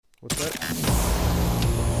What's that?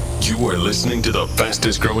 You are listening to the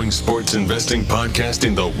fastest growing sports investing podcast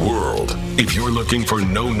in the world. If you're looking for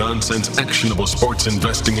no-nonsense, actionable sports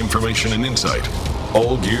investing information and insight,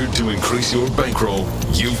 all geared to increase your bankroll,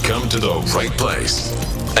 you've come to the right place.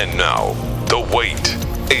 And now, the wait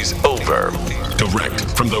is over. Direct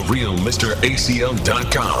from the real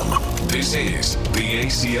MrACL.com, this is the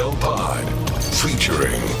ACL Pod,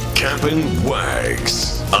 featuring Cap'n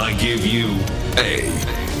Wags. I give you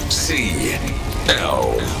ACL.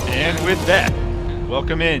 And with that,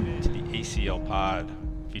 welcome in to the ACL Pod,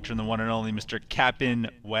 featuring the one and only Mr. Cap'n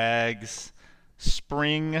Wags,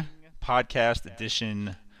 Spring Podcast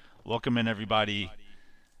Edition. Welcome in, everybody.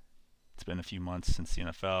 It's been a few months since the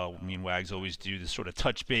NFL. Me and Wags always do this sort of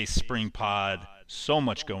touch-base spring pod. So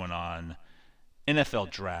much going on.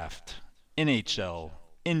 NFL Draft, NHL,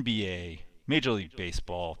 NBA, Major League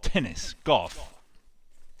Baseball, tennis, golf.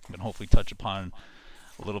 I'm going to hopefully touch upon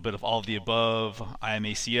a little bit of all of the above. I am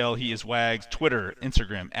ACL. He is Wags. Twitter,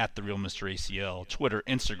 Instagram, at The Real Mr. ACL. Twitter,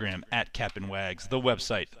 Instagram, at Cap'n Wags. The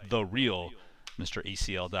website,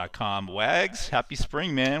 TheRealMrACL.com. Wags, happy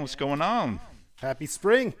spring, man. What's going on? Happy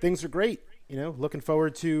spring. Things are great. You know, looking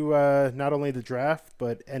forward to not only the draft,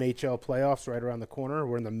 but NHL playoffs right around the corner.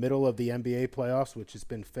 We're in the middle of the NBA playoffs, which has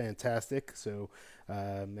been fantastic. So,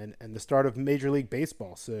 and the start of Major League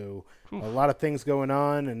Baseball. So a lot of things going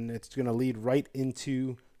on, and it's going to lead right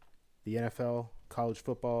into the NFL, college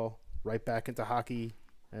football, right back into hockey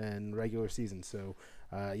and regular season. So,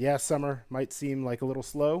 yeah, summer might seem like a little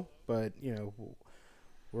slow, but, you know,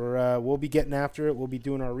 we'll be getting after it. We'll be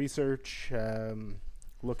doing our research,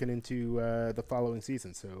 looking into the following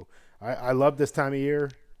season. So I love this time of year.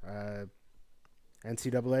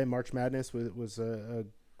 NCAA March Madness was a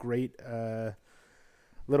great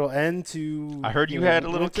little end to. I heard you had a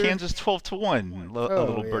little winter. Kansas 12-1. A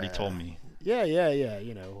little birdie yeah. told me. Yeah.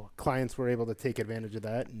 You know, clients were able to take advantage of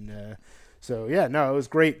that, and so yeah, no, it was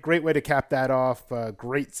great way to cap that off.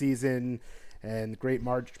 Great season. And great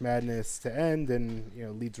March Madness to end, and you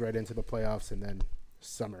know, leads right into the playoffs and then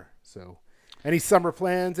summer. So, any summer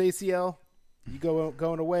plans, ACL? You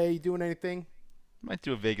going away? You doing anything? Might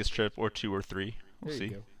do a Vegas trip or 2 or 3. We'll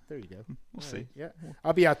see. There you go. We'll see. Yeah,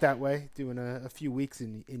 I'll be out that way doing a few weeks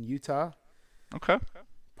in Utah, Okay.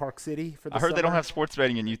 Park City for the I heard they don't summer. have sports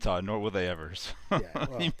betting in Utah, nor will they ever. So Yeah,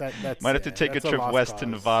 well, that's might have to take a that's trip lost west cause. to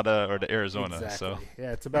Nevada or to Arizona. Exactly. So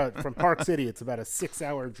Yeah, it's about from Park City. It's about a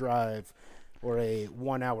 6-hour drive or a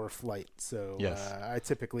 1-hour flight. So Yes. I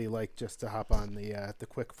typically like just to hop on the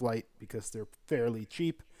quick flight because they're fairly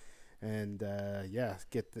cheap, and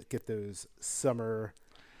get those summer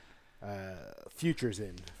futures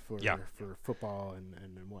in for football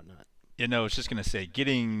and whatnot. you know, it's just gonna say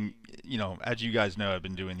getting, you know, as you guys know, I've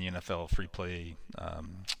been doing the NFL free play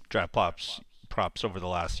draft props over the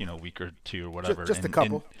last week or two or whatever. Just a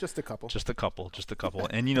couple.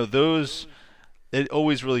 And you know, those, it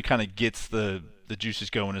always really kind of gets the juices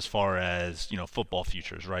going as far as, you know, football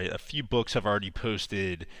futures, right? A few books have already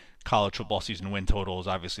posted college football season win totals.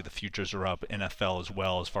 Obviously the futures are up, NFL as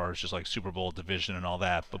well, as far as just like Super Bowl division and all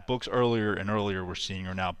that. But books earlier and earlier we're seeing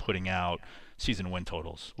are now putting out season win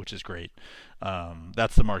totals, which is great.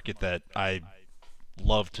 That's the market that I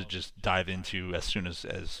love to just dive into as soon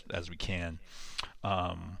as we can.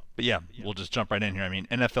 But yeah, we'll just jump right in here. I mean,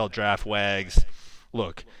 NFL draft, Wags.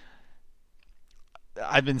 Look,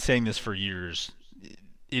 I've been saying this for years.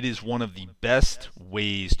 It is one of the best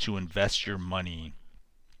ways to invest your money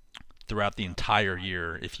throughout the entire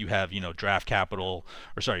year. If you have, draft capital,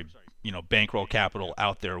 bankroll capital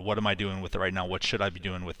out there, what am I doing with it right now? What should I be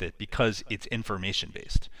doing with it? Because it's information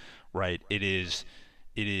based, right? It is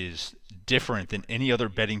different than any other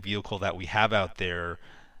betting vehicle that we have out there,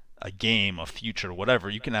 a game, a future, whatever.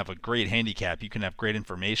 You can have a great handicap. You can have great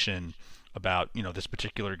information about, this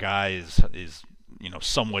particular guy is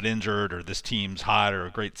somewhat injured, or this team's hot, or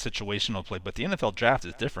a great situational play. But the NFL draft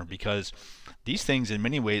is different because these things in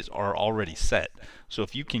many ways are already set. So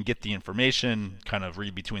if you can get the information, kind of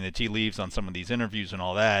read between the tea leaves on some of these interviews and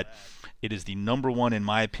all that, it is the number one, in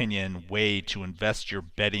my opinion, way to invest your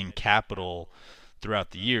betting capital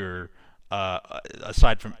throughout the year,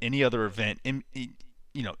 aside from any other event.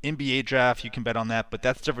 NBA draft, you can bet on that, but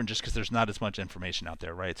that's different just because there's not as much information out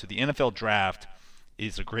there, right? So the NFL draft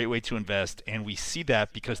is a great way to invest, and we see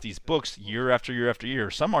that because these books, year after year after year,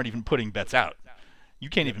 some aren't even putting bets out. You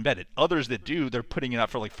can't even bet it. Others that do, they're putting it out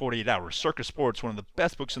for like 48 hours. Circus Sports, one of the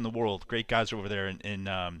best books in the world, great guys over there in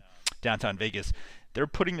downtown Vegas, they're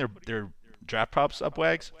putting their draft props up,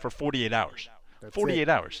 Wags, for 48 hours. That's 48 it.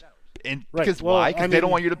 hours. And Right. because Well, why? Because they don't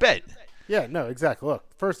want you to bet. Yeah, no, exactly. Look,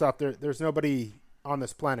 first off, there's nobody on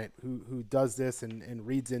this planet who does this and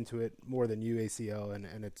reads into it more than you, ACL,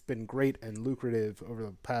 and it's been great and lucrative over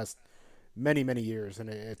the past many years, and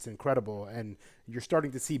it's incredible. And you're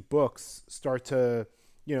starting to see books start to,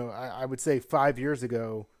 I would say 5 years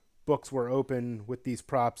ago, books were open with these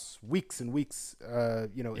props weeks and weeks,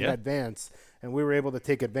 in advance, and we were able to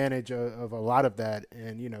take advantage of a lot of that.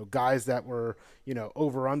 And guys that were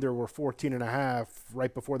over under were 14.5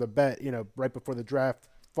 right before the bet, right before the draft,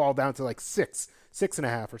 fall down to like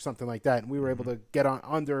 6.5 or something like that, and we were able to get on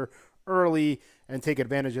under early and take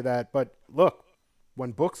advantage of that. But look,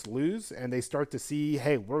 when books lose and they start to see,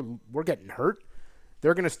 hey, we're getting hurt,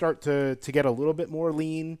 they're going to start to get a little bit more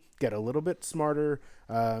lean, get a little bit smarter.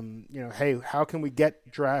 Hey, how can we get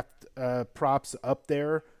draft props up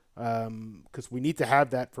there? Because we need to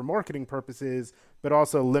have that for marketing purposes, but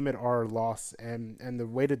also limit our loss. And the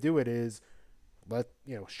way to do it is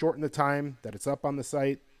shorten the time that it's up on the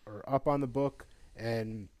site or up on the book.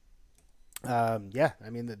 And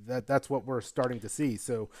that's what we're starting to see.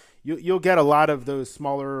 So you'll get a lot of those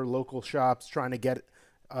smaller local shops trying to get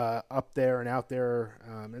up there and out there.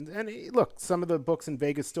 And look, some of the books in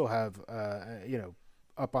Vegas still have,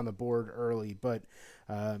 up on the board early, but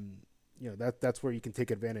that's where you can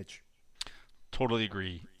take advantage. Totally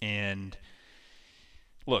agree. And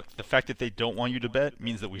look, the fact that they don't want you to bet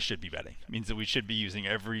means that we should be betting. It means that we should be using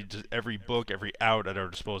every book, every out at our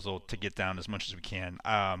disposal to get down as much as we can.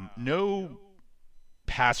 No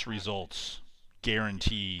past results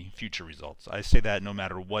guarantee future results. I say that no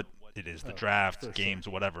matter what it is, the draft, games,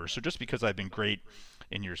 whatever. So just because I've been great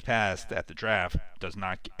in years past at the draft does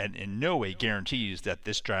not, and in no way guarantees that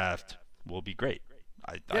this draft will be great.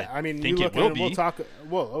 I think it will be.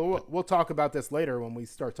 We'll talk about this later when we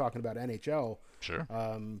start talking about NHL. Sure.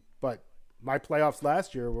 But my playoffs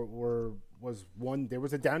last year was one. There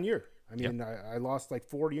was a down year. I mean, I lost like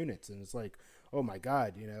 4 units, and it's like, oh my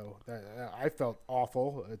God, I felt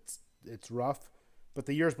awful. It's rough. But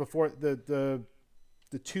the years before, the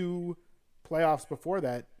 2 playoffs before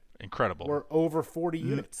that, incredible, were over 40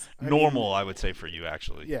 units. Normal, I would say, for you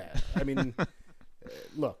actually. Yeah, I mean.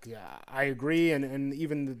 Look, yeah, I agree, and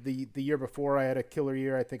even the year before, I had a killer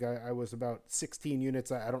year. I think I was about 16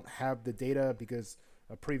 units. I don't have the data because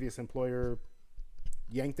a previous employer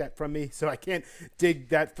yanked that from me, so I can't dig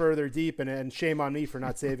that further deep, and shame on me for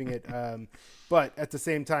not saving it. But at the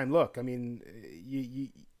same time, look, I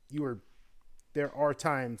mean, there are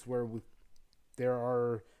times where there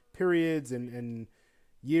are periods and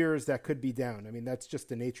years that could be down. I mean, that's just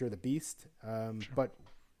the nature of the beast. Sure. But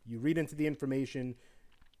you read into the information,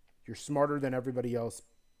 you're smarter than everybody else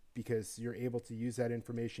because you're able to use that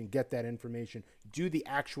information, get that information, do the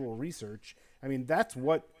actual research. I mean, that's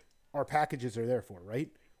what our packages are there for, right?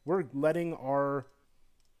 We're letting our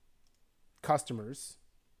customers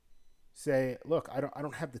say, look, I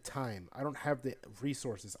don't have the time. I don't have the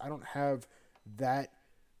resources. I don't have that,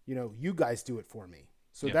 you guys do it for me.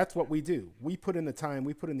 So That's what we do. We put in the time,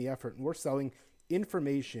 we put in the effort, and we're selling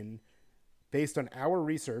information based on our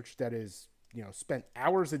research that is, spent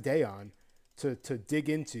hours a day on to dig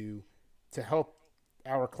into to help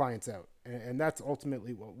our clients out. And that's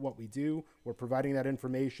ultimately what we do. We're providing that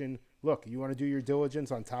information. Look, you want to do your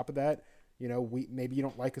diligence on top of that. Maybe you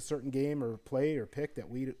don't like a certain game or play or pick that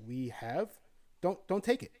we have. Don't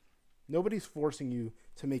take it. Nobody's forcing you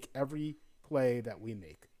to make every play that we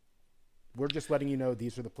make. We're just letting you know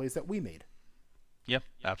these are the plays that we made. Yep,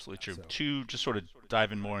 absolutely true. So, just sort of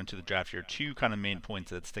diving more into the draft here, 2 kind of main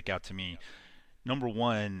points that stick out to me. Number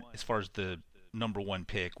one, as far as the number 1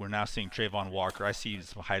 pick, we're now seeing Travon Walker. I see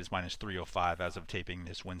as high as -305 as of taping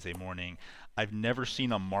this Wednesday morning. I've never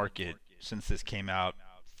seen a market since this came out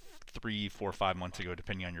 3, 4, 5 months ago,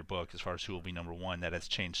 depending on your book, as far as who will be number 1, that has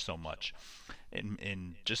changed so much.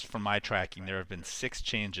 And just from my tracking, there have been 6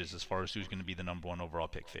 changes as far as who's going to be the number 1 overall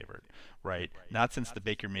pick favorite, right? Not since the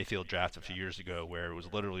Baker Mayfield draft a few years ago, where it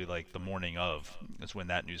was literally like the morning of is when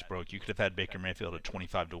that news broke. You could have had Baker Mayfield at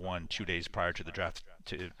 25-1 2 days prior to the draft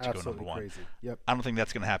to go number 1. Crazy. Yep. I don't think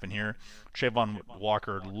that's going to happen here. Travon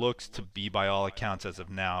Walker looks to be, by all accounts, as of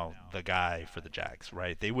now, the guy for the Jags,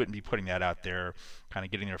 right? They wouldn't be putting that out there, kind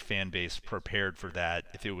of getting their fan base prepared for that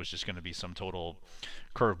if it was just going to be some total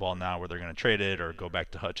curveball now where they're going to trade it or go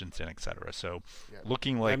back to Hutchinson, etc. So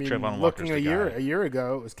looking like Travon Walker's the guy. A year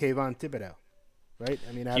ago, it was Kayvon Thibodeau, right?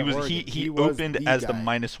 I mean, he opened as the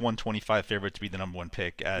 -125 favorite to be the number 1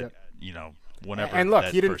 pick at whenever. And look,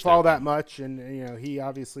 he didn't fall that much, and he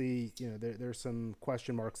obviously there's some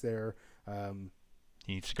question marks there.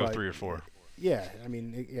 He needs to go 3 or 4. Yeah, I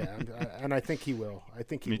mean, and I think he will. I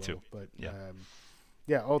think he will. Me too. But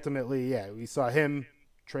ultimately, we saw him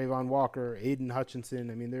Trayvon Walker, Aiden Hutchinson.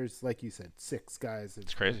 I mean, there's, like you said, 6 guys that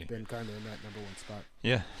It's crazy. have been kind of in that number 1 spot.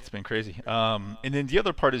 Yeah, it's been crazy. And then the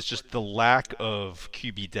other part is just the lack of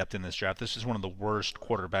QB depth in this draft. This is one of the worst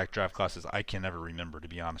quarterback draft classes I can ever remember, to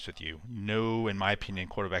be honest with you. No, in my opinion,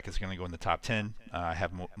 quarterback is going to go in the top 10. I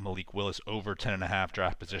have Malik Willis over 10.5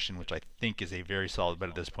 draft position, which I think is a very solid bet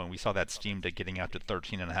at this point. We saw that steam to getting out to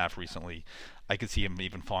 13.5 recently. I could see him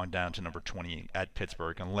even falling down to number 20 at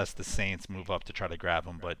Pittsburgh, unless the Saints move up to try to grab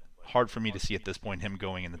him. But hard for me to see at this point him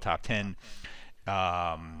going in the top 10.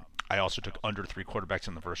 I also took under 3 quarterbacks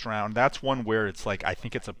in the first round. That's one where it's like, I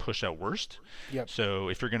think it's a push at worst. Yep. So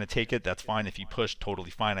if you're going to take it, that's fine. If you push,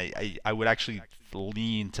 totally fine. I would actually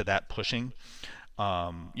lean to that pushing.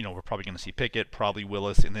 We're probably going to see Pickett, probably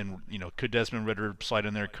Willis, and then, could Desmond Ridder slide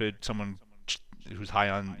in there? Could someone who's high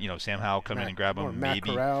on, Sam Howell come in and grab him? Or Matt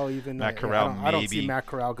maybe. Corral even. Matt Corral, maybe. I don't see Matt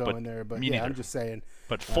Corral going there, but yeah, I'm just saying.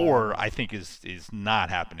 But 4, I think, is not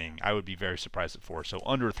happening. I would be very surprised at 4. So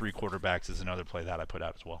under 3 quarterbacks is another play that I put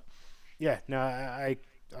out as well. Yeah, no,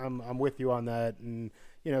 I'm with you on that. And,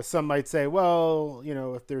 some might say, well,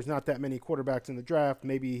 if there's not that many quarterbacks in the draft,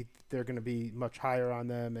 maybe they're going to be much higher on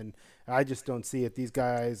them. And I just don't see it. These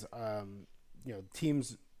guys,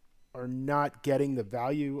 teams are not getting the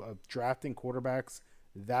value of drafting quarterbacks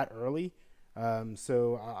that early.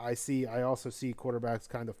 So I also see quarterbacks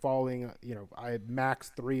kind of falling. I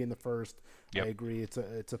max 3 in the first. Yep. I agree. It's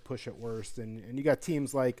a push at worst. And you got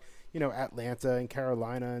teams like, Atlanta and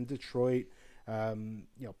Carolina and Detroit,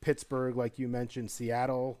 Pittsburgh, like you mentioned,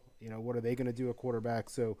 Seattle. What are they going to do at quarterback?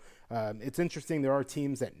 So it's interesting. There are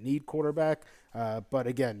teams that need quarterback, but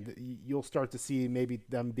again, you'll start to see maybe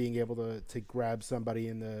them being able to grab somebody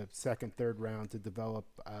in the second, third round to develop.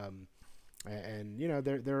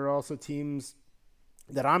 There are also teams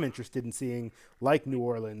that I'm interested in seeing, like New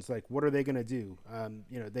Orleans. Like, what are they going to do?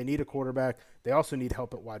 They need a quarterback. They also need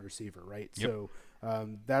help at wide receiver, right? Yep. So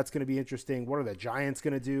that's going to be interesting. What are the Giants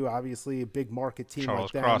going to do? Obviously, a big market team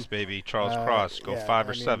Charles like Cross, them. baby. Charles Cross. Go 5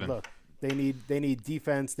 or 7. Look, they need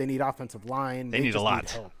defense. They need offensive line. They need a lot.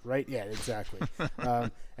 Need help, right? Yeah, exactly.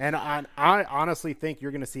 And I honestly think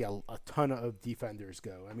you're going to see a ton of defenders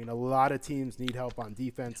go. I mean, a lot of teams need help on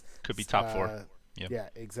defense. Could be top 4. Yep. Yeah,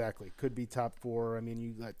 exactly. Could be top 4. I mean,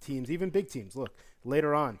 you got teams, even big teams. Look,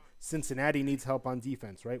 later on, Cincinnati needs help on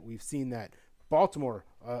defense, right? We've seen that. Baltimore,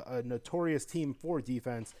 a notorious team for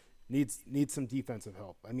defense, needs some defensive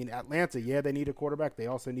help. I mean, Atlanta, yeah, they need a quarterback. They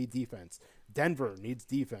also need defense. Denver needs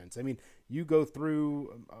defense. I mean, you go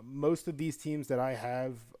through most of these teams that I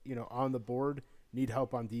have, on the board need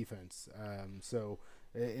help on defense. So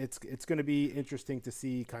it's going to be interesting to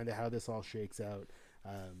see kind of how this all shakes out.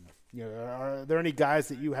 Are there any guys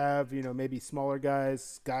that you have, maybe smaller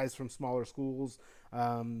guys from smaller schools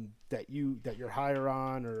that you're higher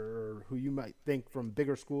on, or who you might think from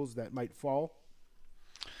bigger schools that might fall?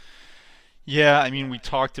 Yeah, I mean, we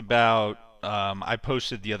talked about. I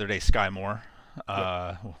posted the other day Sky Moore,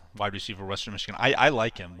 wide receiver, Western Michigan. I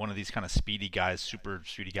like him, one of these kind of speedy guys, super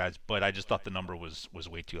speedy guys. But I just thought the number was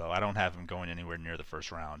way too low. I don't have him going anywhere near the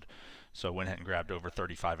first round, so I went ahead and grabbed over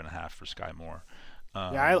 35.5 for Sky Moore.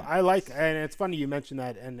 I like, and it's funny you mentioned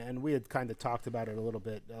that, and we had kind of talked about it a little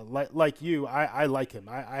bit. Like you, I like him.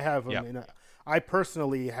 I have him I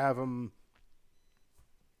personally have him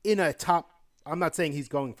in a top. I'm not saying he's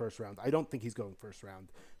going first round. I don't think he's going first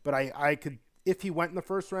round, but I could, if he went in the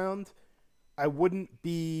first round, I wouldn't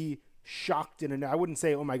be shocked I wouldn't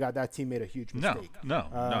say, oh my God, that team made a huge mistake.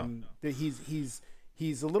 No.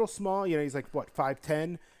 He's a little small. He's like what,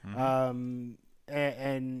 5'10". Mm-hmm.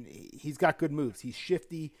 And he's got good moves. He's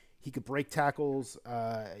shifty. He could break tackles.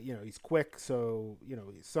 He's quick. So,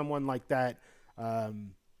 someone like that,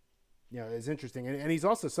 is interesting. And he's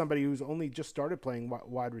also somebody who's only just started playing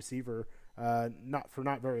wide receiver,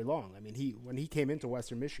 not very long. I mean, when he came into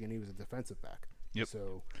Western Michigan, he was a defensive back. Yep.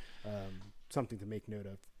 So, something to make note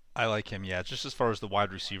of. I like him, yeah. Just as far as the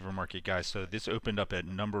wide receiver market, guys. So this opened up at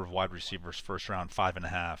number of wide receivers first round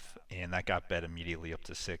 5.5, and that got bet immediately up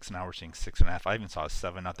to 6. Now we're seeing 6.5. I even saw a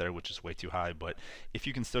 7 out there, which is way too high. But if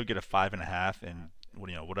you can still get a 5.5 and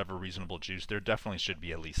whatever reasonable juice, there definitely should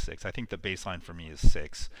be at least 6. I think the baseline for me is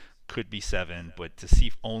 6. Could be 7, but to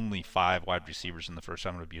see only 5 wide receivers in the first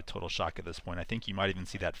round would be a total shock at this point. I think you might even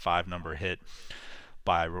see that 5 number hit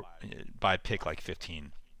by pick like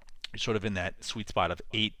 15. You're sort of in that sweet spot of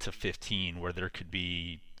 8 to 15 where there could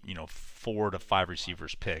be, 4 to 5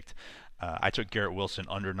 receivers picked. I took Garrett Wilson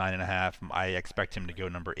under 9.5. I expect him to go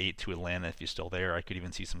number 8 to Atlanta if he's still there. I could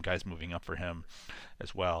even see some guys moving up for him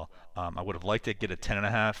as well. I would have liked to get a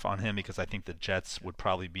 10.5 on him because I think the Jets would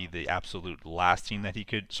probably be the absolute last team that he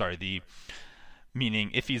could.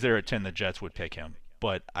 Meaning if he's there at 10, the Jets would pick him.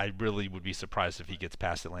 but I really would be surprised if he gets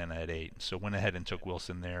past Atlanta at 8. So went ahead and took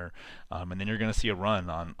Wilson there, and then you're going to see a run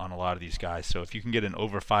on a lot of these guys. So if you can get an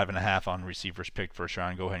over 5.5 on receivers picked first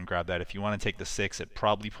round, go ahead and grab that. If you want to take the 6, it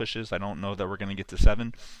probably pushes. I don't know that we're going to get to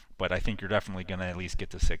 7, but I think you're definitely going to at least get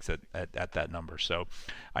to 6 at that number. So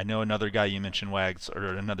I know another guy you mentioned, Wags, or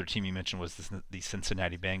another team you mentioned was the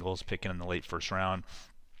Cincinnati Bengals picking in the late first round.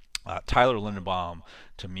 Tyler Linderbaum,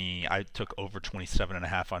 to me, I took over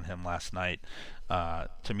 27.5 on him last night.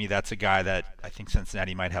 To me, that's a guy that I think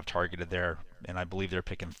Cincinnati might have targeted there, and I believe they're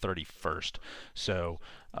picking 31st. So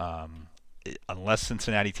unless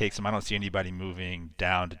Cincinnati takes him, I don't see anybody moving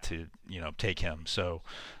down to take him. So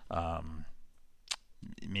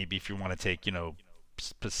maybe if you want to take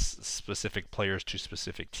specific players to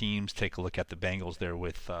specific teams, take a look at the Bengals there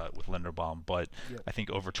with Linderbaum. But yep. I think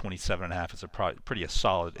over 27.5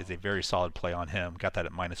 is a very solid play on him. Got that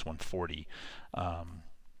at -140.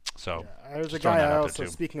 So there's a guy I also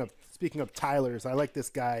speaking of Tylers, I like this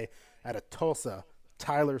guy out of Tulsa,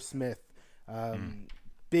 Tyler Smith.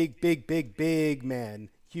 Big man,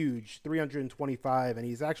 huge, 325, and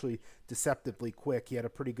he's actually deceptively quick. He had a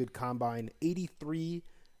pretty good combine,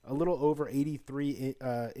 a little over 83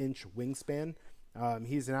 inch wingspan.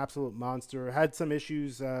 He's an absolute monster. Had some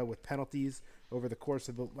issues with penalties over the course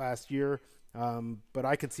of the last year, but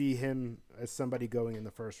I could see him as somebody going in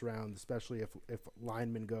the first round, especially if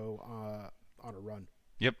linemen go on a run.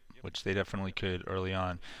 Yep, which they definitely could early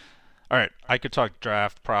on. All right, I could talk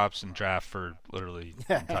draft props and draft for literally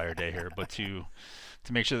the entire day here, but to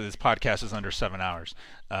make sure that this podcast is under 7 hours.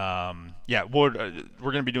 We're going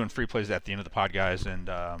to be doing free plays at the end of the pod, guys, and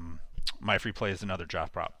my free play is another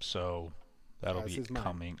draft prop, so that'll be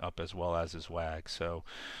coming up as well as his WAG. So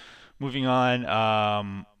moving on,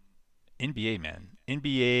 NBA, man.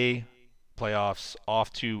 NBA playoffs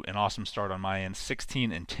off to an awesome start on my end.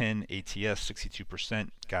 16-10 ATS, 62%.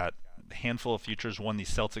 Got a handful of futures, won the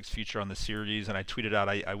Celtics future on the series, and I tweeted out,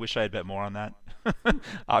 I wish I had bet more on that.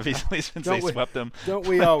 Obviously, since they swept them. Don't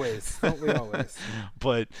we always?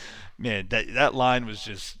 But man, that line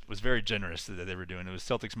was very generous that they were doing. It was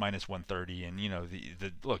Celtics -130, and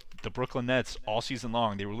the Brooklyn Nets all season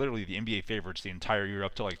long, they were literally the NBA favorites the entire year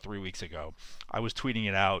up to like 3 weeks ago. I was tweeting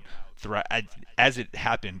it out as it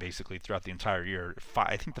happened basically throughout the entire year.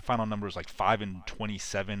 I think the final number was like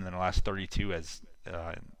 5-27 in the last 32 as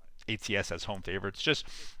ATS as home favorites. Just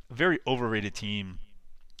a very overrated team.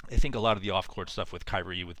 I think a lot of the off-court stuff with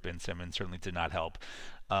Kyrie, with Ben Simmons, certainly did not help.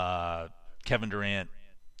 Kevin Durant,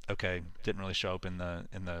 didn't really show up in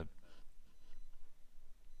the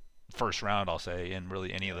first round, I'll say, in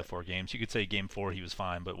really any of the 4 games. You could say Game 4 he was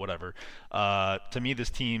fine, but whatever. To me, this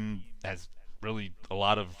team has really a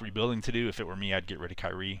lot of rebuilding to do. If it were me, I'd get rid of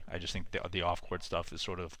Kyrie. I just think the off-court stuff is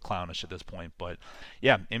sort of clownish at this point. But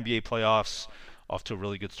yeah, NBA playoffs off to a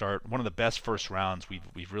really good start. One of the best first rounds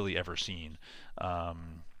we've really ever seen. How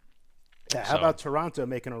about Toronto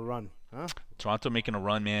making a run? Huh? Toronto making a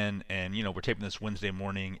run, man. And we're taping this Wednesday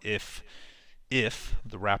morning. If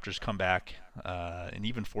the Raptors come back and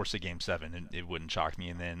even force a Game 7, it wouldn't shock me.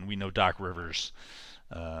 And then we know Doc Rivers.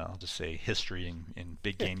 I'll just say history in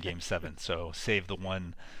big Game 7. So save the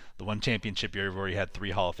one championship year where he had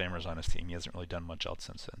 3 Hall of Famers on his team. He hasn't really done much else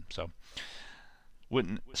since then. So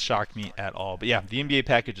wouldn't shock me at all. But yeah, the NBA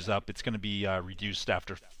package is up. It's going to be reduced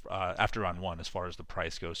after round 1 as far as the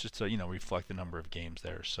price goes, just to reflect the number of games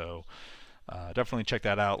there. So definitely check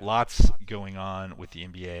that out. Lots going on with the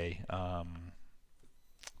NBA,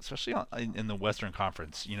 especially in the Western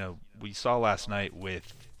Conference. We saw last night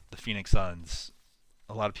with the Phoenix Suns.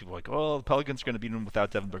 A lot of people are like, oh, the Pelicans are going to beat them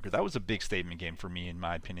without Devin Booker. That was a big statement game for me, in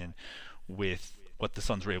my opinion, with what the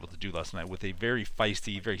Suns were able to do last night with a very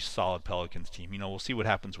feisty, very solid Pelicans team. We'll see what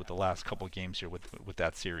happens with the last couple of games here with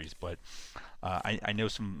that series. But I know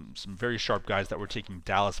some very sharp guys that were taking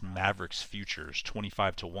Dallas Mavericks futures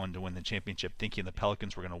 25-1 to win the championship, thinking the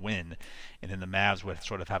Pelicans were going to win, and then the Mavs would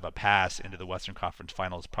sort of have a pass into the Western Conference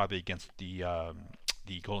Finals, probably against the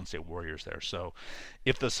Golden State Warriors there. So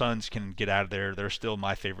if the Suns can get out of there, they're still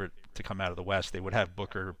my favorite to come out of the West. They would have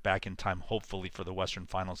Booker back in time, hopefully, for the Western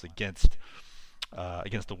Finals against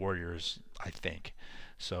the Warriors, I think.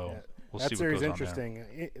 So we'll see what goes on there. That series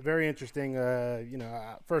interesting. Very interesting.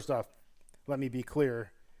 First off, let me be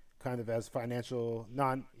clear, kind of as financial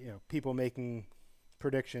people making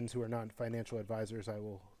predictions who are not financial advisors, I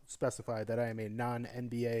will specify that I am a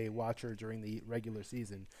non-NBA watcher during the regular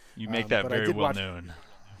season. You make that very well known.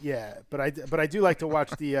 Yeah, but I do like to watch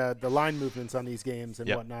the line movements on these games and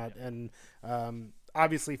whatnot, and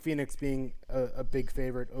obviously Phoenix being a big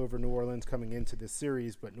favorite over New Orleans coming into this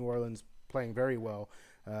series, but New Orleans playing very well.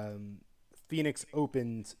 Phoenix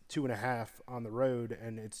opened 2.5 on the road,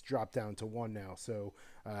 and it's dropped down to 1 now. So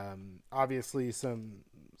obviously, some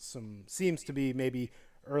seems to be maybe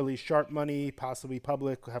early sharp money, possibly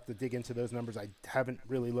public. We'll have to dig into those numbers. I haven't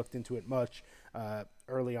really looked into it much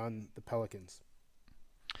early on the Pelicans.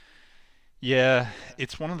 Yeah,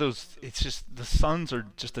 it's one of those. It's just the Suns are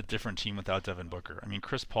just a different team without Devin Booker. I mean,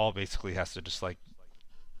 Chris Paul basically has to just like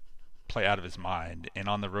play out of his mind, and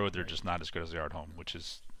on the road they're just not as good as they are at home, which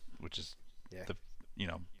is Yeah. the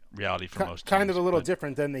reality for most Kind teams. of a little But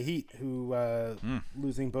different than the Heat, who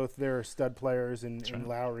losing both their stud players in right.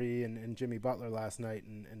 Lowry and Jimmy Butler last night,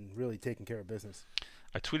 and really taking care of business.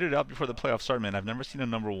 I tweeted out before the playoffs started, man. I've never seen a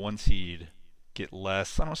number one seed get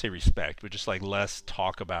less. I don't want to say respect, but just like less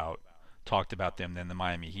talked about them than the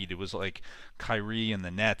Miami Heat. It was like Kyrie and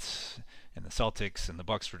the Nets and the Celtics and the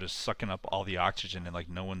Bucks were just sucking up all the oxygen, and like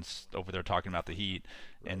no one's over there talking about the Heat.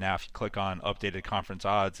 Right. And now if you click on updated conference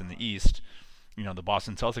odds in the East, the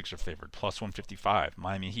Boston Celtics are favored plus 155,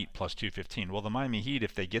 Miami Heat plus 215. Well, the Miami Heat,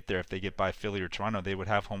 if they get by Philly or Toronto, they would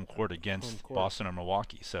have home court against Boston or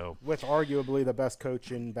Milwaukee. So with arguably the best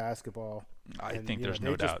coach in basketball, I think there's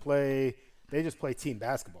no doubt. They just play team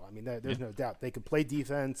basketball. I mean, there's no doubt. They can play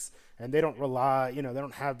defense, and they don't rely, they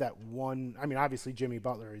don't have that one. I mean, obviously, Jimmy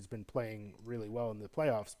Butler has been playing really well in the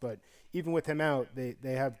playoffs, but even with him out, they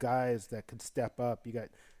have guys that could step up. You got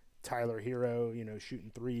Tyler Hero,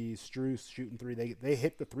 shooting threes, Strus shooting three. They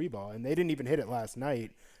hit the three ball, and they didn't even hit it last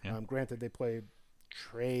night. Yeah. Granted, they played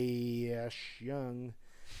Trae Young.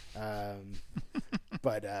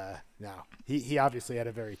 But no, he obviously had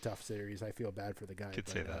a very tough series. I feel bad for the guy. Could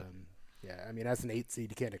say that. Yeah, I mean, as an 8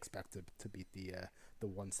 seed, you can't expect to beat the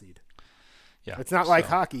 1 seed. Yeah, it's not like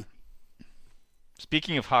hockey.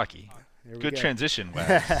 Speaking of hockey, good transition,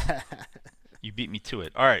 Wes. You beat me to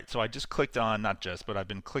it. All right, so I just clicked on, not just, but I've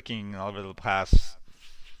been clicking all over the past,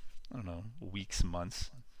 weeks,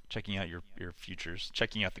 months, checking out your futures,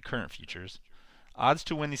 checking out the current futures. Odds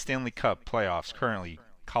to win the Stanley Cup playoffs currently: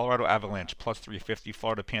 Colorado Avalanche plus 350,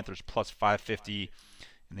 Florida Panthers plus 550,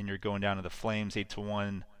 and then you're going down to the Flames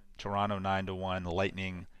 8-1. Toronto 9-1,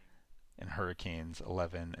 Lightning and Hurricanes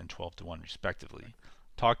 11 and 12-1 respectively.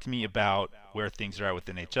 Talk to me about where things are at with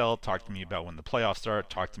the NHL. Talk to me about when the playoffs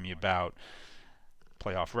start. Talk to me about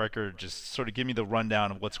playoff record. Just sort of give me the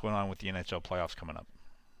rundown of what's going on with the NHL playoffs coming up.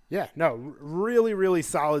 Yeah, no, really, really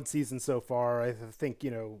solid season so far. I think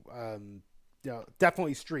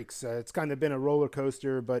definitely streaks. It's kind of been a roller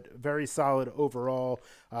coaster, but very solid overall.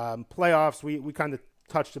 Playoffs, we kind of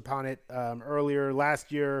touched upon it earlier.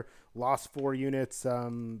 Last year, lost 4 units.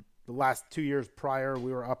 The last 2 years prior,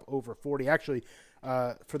 we were up over 40. Actually,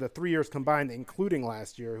 for the 3 years combined, including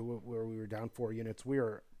last year, where we were down 4 units, we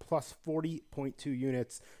are plus 40.2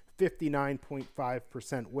 units,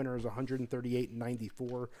 59.5% winners,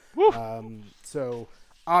 138-94. So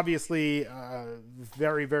obviously,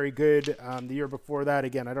 very, very good. The year before that,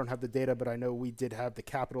 again, I don't have the data, but I know we did have the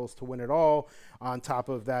Capitals to win it all. On top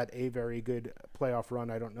of that, a very good playoff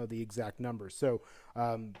run. I don't know the exact numbers. So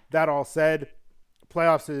that all said,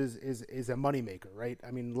 playoffs is a moneymaker, right?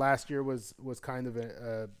 I mean, last year was kind of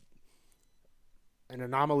an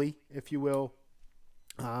anomaly, if you will.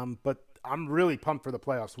 But I'm really pumped for the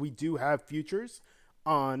playoffs. We do have futures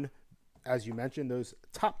on, as you mentioned, those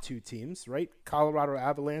top 2 teams, right? Colorado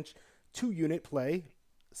Avalanche, 2-unit play,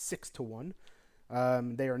 6-1.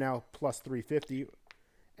 They are now plus 350.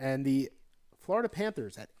 And the Florida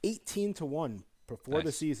Panthers at 18-1 before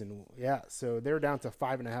the season. Yeah, so they're down to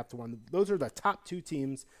 5.5-1. Those are the top 2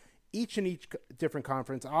 teams, each in each different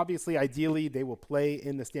conference. Obviously, ideally, they will play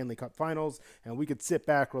in the Stanley Cup Finals, and we could sit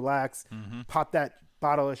back, relax, pop that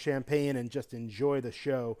bottle of champagne and just enjoy the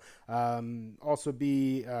show. Also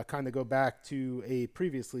kind of go back to a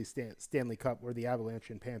previously Stanley Cup where the Avalanche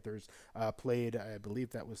and Panthers played. I believe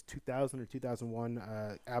that was 2000 or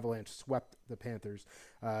 2001. Avalanche swept the Panthers.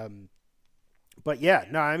 But yeah,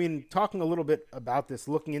 no, I mean, talking a little bit about this,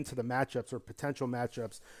 looking into the matchups or potential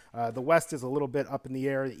matchups, the West is a little bit up in the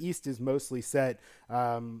air. The East is mostly set.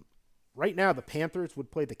 Right now, the Panthers would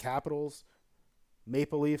play the Capitals,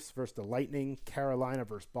 Maple Leafs versus the Lightning, Carolina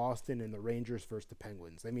versus Boston, and the Rangers versus the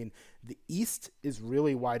Penguins. I mean, the East is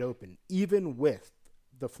really wide open, even with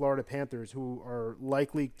the Florida Panthers, who are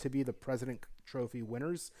likely to be the President Trophy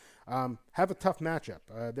winners, have a tough matchup.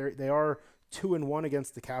 They are 2-1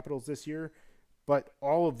 against the Capitals this year, but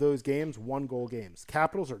all of those games, 1-goal games.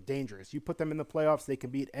 Capitals are dangerous. You put them in the playoffs, they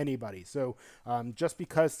can beat anybody. So just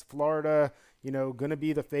because Florida, going to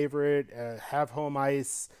be the favorite, have home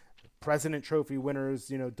ice, President Trophy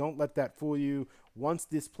winners, don't let that fool you. once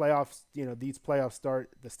these playoffs start,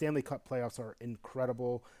 the Stanley Cup playoffs are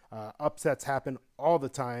incredible. Upsets happen all the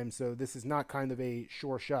time, so this is not kind of a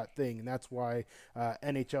sure shot thing, and that's why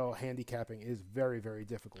NHL handicapping is very, very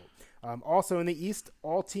difficult. Also in the East,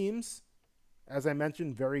 all teams, as I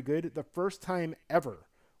mentioned, very good. The first time ever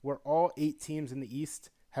where all 8 teams in the East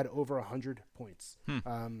had over 100 points.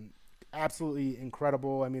 Absolutely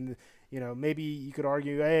incredible. I mean, maybe you could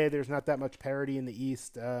argue, hey, there's not that much parity in the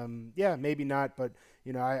East. Yeah, maybe not, but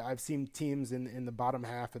I've seen teams in the bottom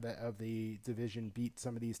half of the division beat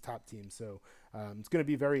some of these top teams. So it's going to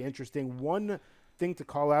be very interesting. One thing to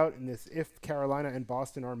call out in this, if Carolina and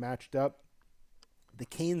Boston are matched up, the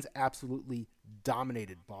Canes absolutely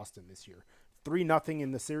dominated Boston this year. 3-0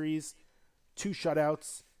 in the series, 2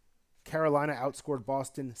 shutouts. Carolina outscored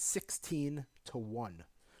Boston 16-1.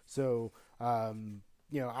 So,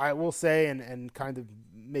 I will say and kind of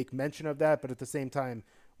make mention of that, but at the same time,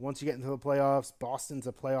 once you get into the playoffs, Boston's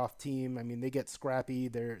a playoff team. I mean, they get scrappy.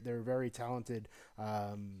 They're very talented.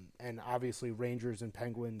 And obviously Rangers and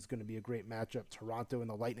Penguins going to be a great matchup. Toronto and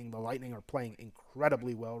the Lightning. The Lightning are playing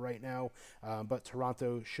incredibly well right now, but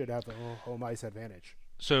Toronto should have a home ice advantage.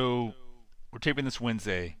 So we're taping this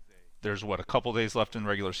Wednesday. There's a couple days left in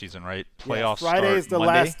regular season, right? Playoffs Friday is the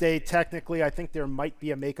Monday? last day. Technically, I think there might be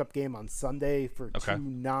a makeup game on Sunday for 2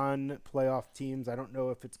 non-playoff teams. I don't know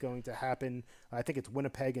if it's going to happen. I think it's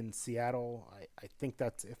Winnipeg and Seattle. I think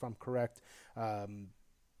that's, if I'm correct.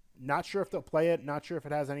 Not sure if they'll play it. Not sure if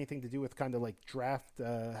it has anything to do with kind of like draft.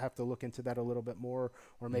 Have to look into that a little bit more.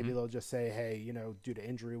 Or maybe they'll just say, hey, due to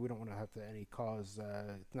injury, we don't want to have any cause.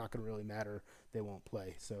 It's not going to really matter. They won't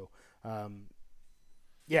play. So,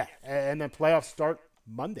 yeah, and then playoffs start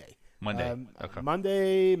Monday. Okay.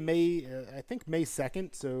 Monday, I think May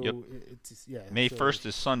 2nd. So it's May 1st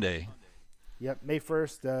is Sunday. Yep, May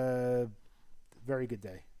 1st. Very good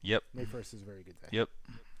day. Yep. May 1st is a very good day. Yep.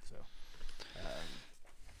 So,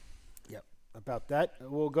 yep. About that,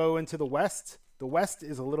 we'll go into the West. The West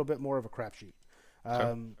is a little bit more of a crapshoot.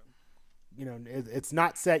 It's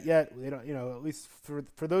not set yet. At least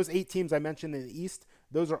for those 8 teams I mentioned in the East.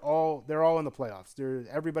 They're all in the playoffs.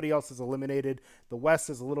 Everybody else is eliminated. The West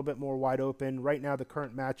is a little bit more wide open. Right now, the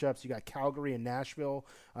current matchups, you got Calgary and Nashville.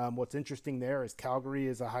 What's interesting there is Calgary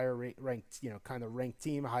is a higher ranked, kind of ranked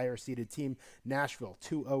team, higher seeded team. Nashville,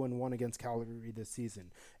 2-0-1 against Calgary this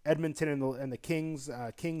season. Edmonton and the Kings.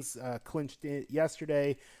 Kings clinched it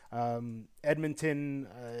yesterday. Edmonton,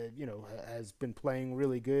 has been playing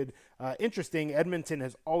really good. Interesting, Edmonton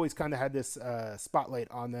has always kind of had this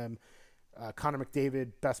spotlight on them. Connor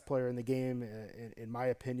McDavid, best player in the game, in my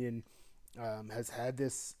opinion, has had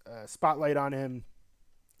this spotlight on him,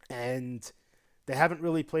 and they haven't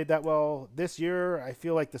really played that well this year. I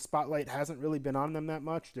feel like the spotlight hasn't really been on them that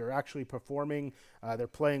much. They're actually performing. They're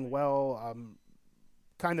playing well.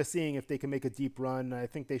 Kind of seeing if they can make a deep run. I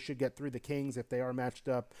think they should get through the Kings if they are matched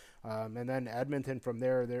up. And then Edmonton from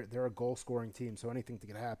there, they're a goal-scoring team, so anything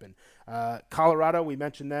can happen. Colorado, we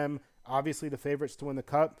mentioned them. Obviously the favorites to win the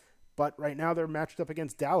Cup. But right now they're matched up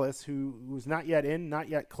against Dallas, who's not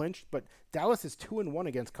yet clinched. But Dallas is 2-1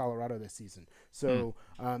 against Colorado this season. So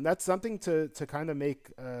that's something to kind of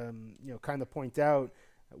make, kind of point out.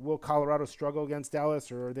 Will Colorado struggle against Dallas,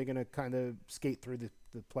 or are they going to kind of skate through the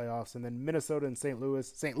playoffs? And then Minnesota and St. Louis.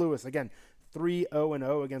 St. Louis, again,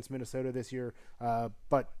 3-0-0 against Minnesota this year.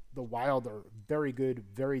 But the Wild are very good,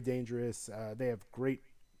 very dangerous. They have great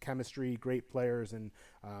chemistry, great players, and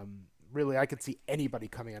really, I could see anybody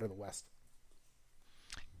coming out of the West.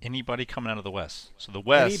 Anybody coming out of the West. So the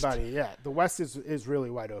West. Anybody, yeah. The West is really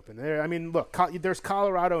wide open. I mean, look, there's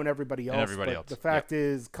Colorado and everybody else. The fact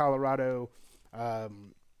is, Colorado, they're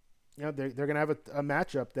going to have a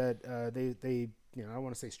matchup that they I don't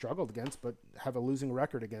want to say struggled against, but have a losing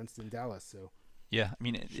record against in Dallas. So yeah, I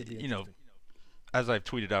mean, as I've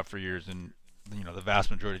tweeted out for years, and the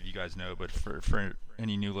vast majority of you guys know, but for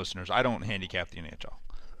any new listeners, I don't handicap the NHL.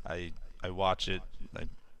 I watch it.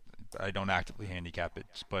 I don't actively handicap it,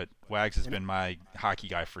 but Wags has been my hockey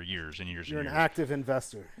guy for years and years. You're and years. An active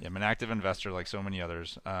investor. Yeah, I'm an active investor like so many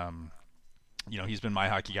others. He's been my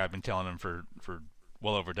hockey guy. I've been telling him for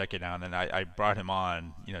well over a decade now, and then I brought him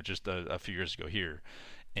on, just a few years ago here,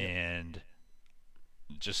 and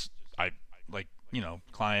just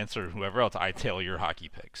clients or whoever else, I tailor your hockey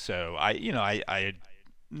picks. So I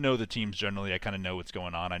know the teams generally. I kind of know what's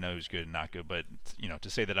going on. I know who's good and not good, but to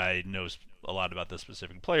say that I know a lot about the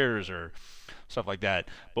specific players or stuff like that.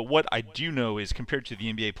 But what I do know is, compared to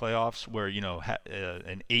the NBA playoffs, where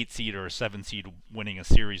an 8 seed or a 7 seed winning a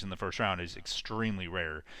series in the first round is extremely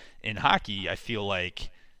rare. In hockey, I feel like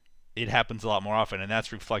it happens a lot more often, and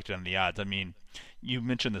that's reflected on the odds. I mean, you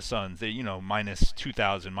mentioned the Suns. They, minus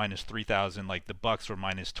 2,000, minus 3,000. Like the Bucks were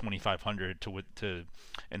minus 2,500 to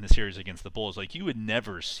in the series against the Bulls. Like you would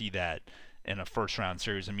never see that in a first round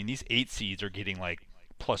series. I mean, these 8 seeds are getting like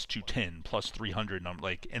plus 210, plus 300,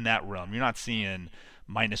 like in that realm. You're not seeing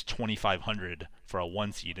minus 2,500 for a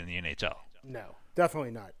 1 seed in the NHL. No,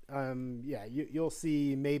 definitely not. Yeah, you'll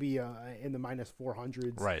see maybe in the minus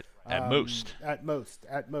 400s. Right. At most. At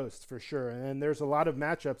most, for sure. And there's a lot of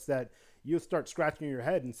matchups that you'll start scratching your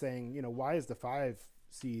head and saying, why is the 5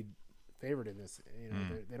 seed favored in this?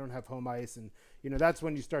 They don't have home ice, and that's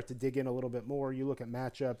when you start to dig in a little bit more. You look at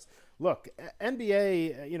matchups. Look,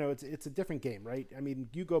 NBA, it's a different game, right? I mean,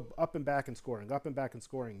 you go up and back and scoring.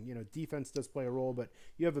 Defense does play a role, but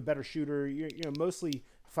you have a better shooter. Mostly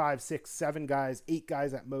 5, 6, 7 guys, 8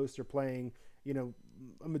 guys at most are playing,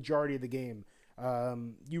 a majority of the game.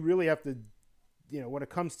 You really have to, when it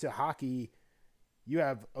comes to hockey, you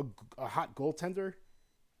have a hot goaltender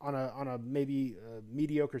on a maybe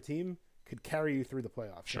mediocre team could carry you through the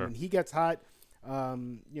playoffs. Sure. When he gets hot,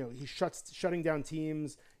 he's shutting down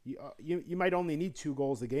teams. You might only need 2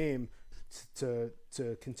 goals a game to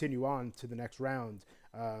continue on to the next round.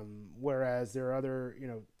 Whereas there are other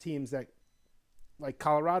teams that like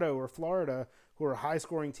Colorado or Florida who are high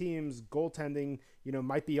scoring teams, goaltending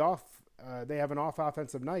might be off. They have an off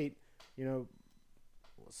offensive night.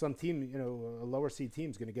 Some team, a lower seed team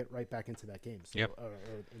is going to get right back into that game. So, yep. Or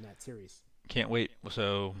in that series. Can't wait.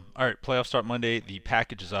 So, all right, playoffs start Monday. The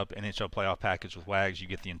package is up, NHL playoff package with Wags. You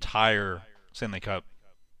get the entire Stanley Cup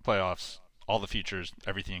playoffs, all the features,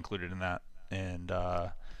 everything included in that. And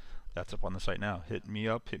that's up on the site now. Hit me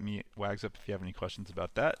up, Wags up if you have any questions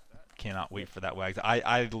about that. Cannot wait for that, Wags.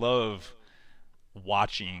 I love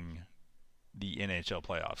watching the NHL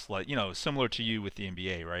playoffs, like similar to you with the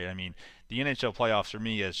NBA, right? I mean, the NHL playoffs for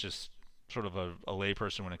me as just sort of a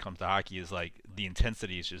layperson when it comes to hockey is like the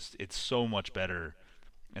intensity is just it's so much better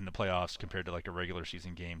in the playoffs compared to like a regular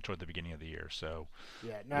season game toward the beginning of the year. So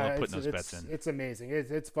yeah, love putting those bets in. It's amazing.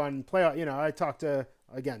 It's fun. Playoff. I talked to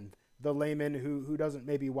again the layman who doesn't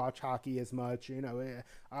maybe watch hockey as much.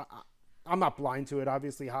 I'm not blind to it.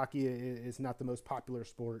 Obviously, hockey is not the most popular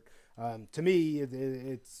sport. To me,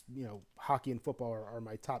 it's hockey and football are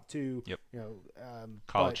my top 2. Yep.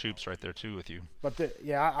 College hoops right there too with you. But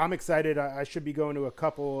I'm excited. I should be going to a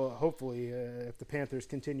couple. Hopefully, if the Panthers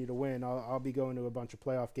continue to win, I'll be going to a bunch of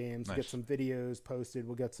playoff games. Nice. Get some videos posted.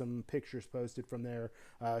 We'll get some pictures posted from there.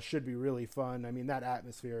 Should be really fun. I mean, that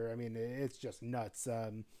atmosphere. I mean, it's just nuts.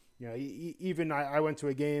 Even I went to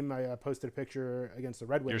a game. I posted a picture against the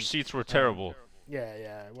Red Wings. Your seats were terrible.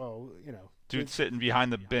 Yeah. Well, dude sitting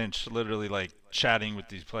behind the bench, literally like chatting with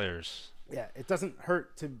these players. Yeah, it doesn't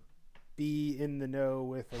hurt to be in the know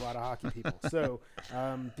with a lot of hockey people. So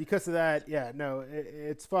because of that,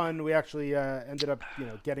 it's fun. We actually ended up,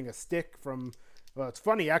 getting a stick from. Well, it's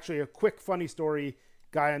funny actually. A quick funny story.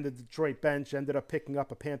 Guy on the Detroit bench ended up picking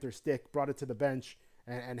up a Panther stick, brought it to the bench,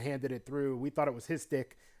 and handed it through. We thought it was his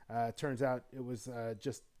stick. Turns out it was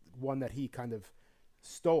just one that he kind of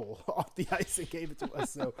stole off the ice and gave it to us.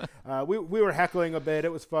 So we were heckling a bit.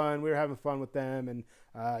 It was fun. We were having fun with them, and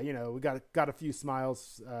we got a few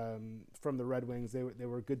smiles from the Red Wings. They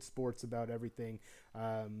were good sports about everything.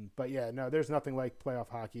 But yeah, no, there's nothing like playoff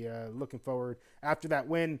hockey. Looking forward after that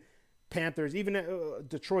win. Panthers, even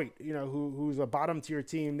Detroit, who's a bottom tier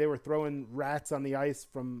team, they were throwing rats on the ice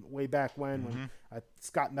from way back when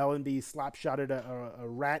Scott Mellenby slap-shotted a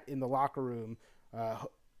rat in the locker room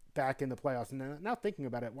back in the playoffs. And now thinking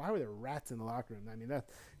about it, why were there rats in the locker room? I mean, that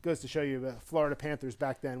goes to show you the Florida Panthers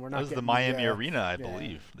back then were not. That was the Miami Arena, I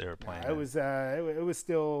believe they were playing. It was. It was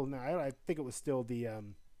still. No, I think it was still the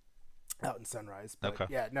out in Sunrise. But okay.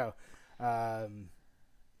 Yeah. No.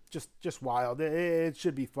 Just wild. It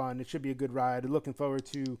should be fun. It should be a good ride. Looking forward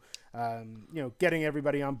to, getting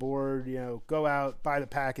everybody on board. Go out, buy the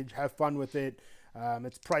package, have fun with it.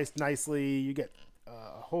 It's priced nicely. You get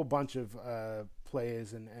a whole bunch of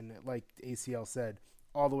plays, and like ACL said,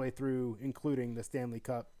 all the way through, including the Stanley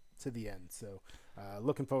Cup to the end. So,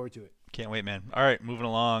 looking forward to it. Can't wait, man. All right, moving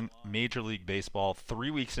along. Major League Baseball,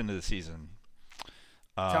 3 weeks into the season.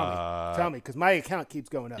 Tell me, because my account keeps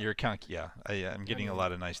going up. Your account, yeah. I'm getting a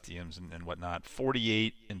lot of nice DMs and whatnot.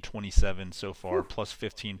 48 and 27 so far, plus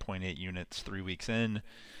 15.8 units 3 weeks in.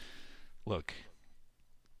 Look,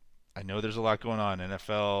 I know there's a lot going on.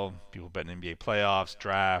 NFL, people betting NBA playoffs,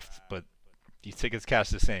 draft, but these tickets cash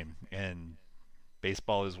the same. And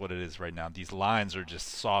baseball is what it is right now. These lines are just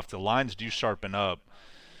soft. The lines do sharpen up,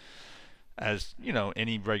 as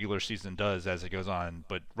any regular season does as it goes on.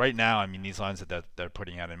 But right now, I mean, these lines that they're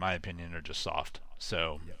putting out, in my opinion, are just soft.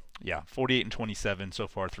 So Yeah, 48 and 27 so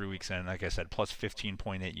far 3 weeks in. Like I said, plus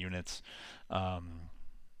 15.8 units. I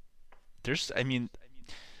mean,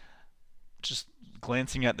 just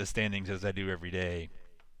glancing at the standings as I do every day,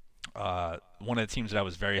 one of the teams that I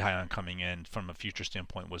was very high on coming in from a future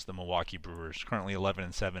standpoint was the Milwaukee Brewers. Currently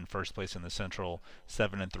 11-7, first place in the Central,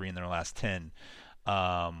 7-3 in their last 10.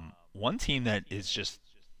 One team that is just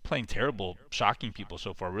playing terrible, shocking people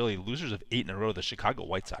so far. Really, losers of 8 in a row. The Chicago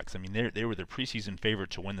White Sox. I mean, they were the preseason favorite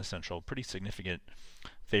to win the Central. Pretty significant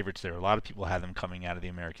favorites there. A lot of people had them coming out of the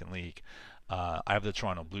American League. I have the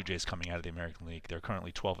Toronto Blue Jays coming out of the American League. They're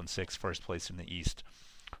currently 12-6, first place in the East.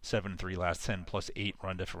 7-3 last 10 plus 8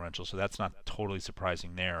 run differential, so that's not totally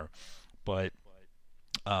surprising there. But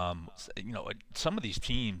some of these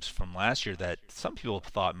teams from last year that some people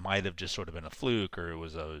thought might have just sort of been a fluke or it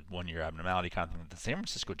was a one-year abnormality kind of thing. The San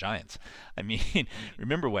Francisco Giants. I mean,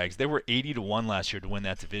 remember, Wags, they were 80-1 last year to win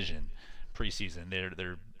that division preseason.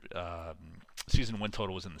 Their season win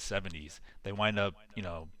total was in the 70s. They wind up,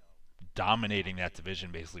 dominating that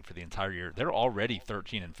division basically for the entire year. They're already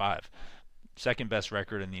 13-5. Second best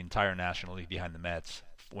record in the entire National League behind the Mets.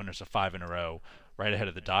 Winners of 5 in a row, right ahead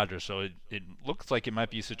of the Dodgers. So it looks like it might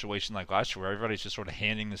be a situation like last year where everybody's just sort of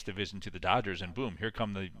handing this division to the Dodgers, and boom, here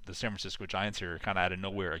come the San Francisco Giants here, kind of out of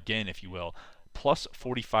nowhere again, if you will. Plus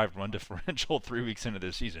 45 run differential 3 weeks into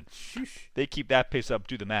their season. Sheesh. They keep that pace up,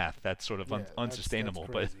 do the math. That's sort of unsustainable.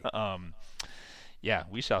 That's but yeah,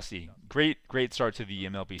 we shall see. Great start to the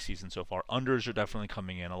MLB season so far. Unders are definitely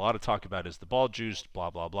coming in. A lot of talk about is the ball juiced, blah,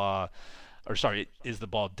 blah, blah. Or sorry, is the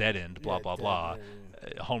ball deadened, blah, blah, blah.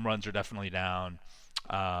 Home runs are definitely down.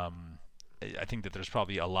 I think that there's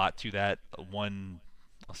probably a lot to that. One,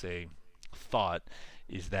 I'll say, thought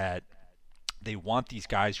is that they want these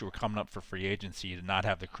guys who are coming up for free agency to not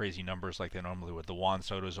have the crazy numbers like they normally would. The Juan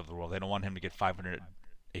Sotos of the world. They don't want him to get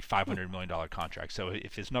a $500 million contract. So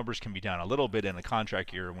if his numbers can be down a little bit in the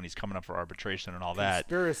contract year when he's coming up for arbitration and all that.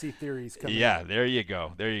 Conspiracy theories coming Yeah, out. there you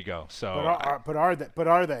go. So But are they? But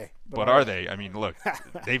are they? I mean, look,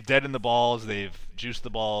 they've deadened the balls. They've juiced the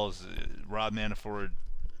balls. Rob Manafort,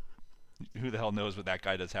 who the hell knows what that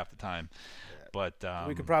guy does half the time. But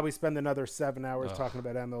we could probably spend another 7 hours talking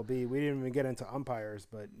about MLB. We didn't even get into umpires,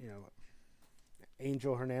 but,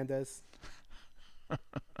 Angel Hernandez.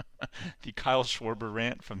 The Kyle Schwarber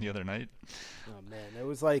rant from the other night. Oh man, it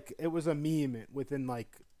was a meme within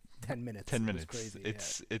 10 minutes. 10 minutes. It was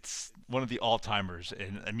crazy. It's one of the all-timers,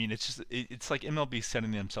 and I mean it's like MLB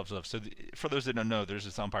setting themselves up. So for those that don't know, there's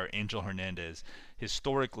this umpire Angel Hernandez.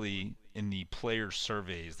 Historically, in the player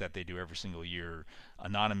surveys that they do every single year,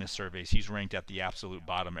 anonymous surveys, he's ranked at the absolute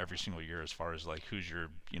bottom every single year as far as who's your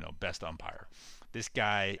best umpire. This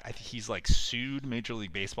guy, I think he's sued Major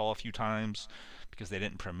League Baseball a few times because they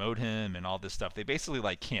didn't promote him and all this stuff. They basically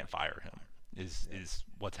can't fire him. Is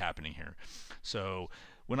what's happening here. So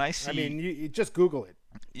when I see, you just Google it.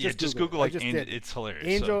 Just Google it's hilarious.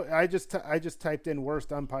 Angel, so. I just typed in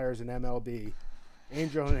worst umpires in MLB.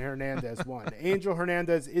 Angel Hernandez won. Angel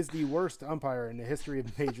Hernandez is the worst umpire in the history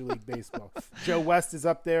of Major League Baseball. Joe West is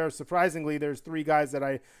up there. Surprisingly, there's 3 guys that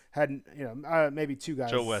I hadn't, maybe 2 guys.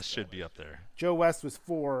 Joe West should be up there. Joe West was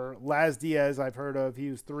 4. Laz Diaz, I've heard of. He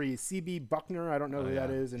was 3. C.B. Buckner, I don't know who that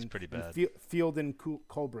is. And he's pretty bad. Fielden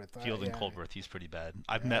Colbreth. Colbreth, he's pretty bad.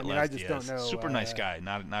 I've met Laz Diaz. Don't know, super nice guy,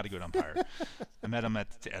 not a good umpire. I met him at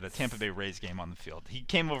a Tampa Bay Rays game on the field. He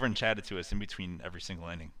came over and chatted to us in between every single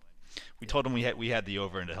inning. We told him we had the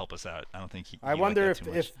over and to help us out. I don't think he. I wonder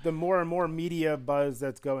if the more and more media buzz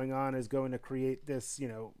that's going on is going to create this,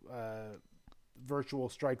 virtual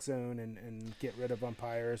strike zone and get rid of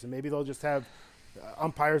umpires, and maybe they'll just have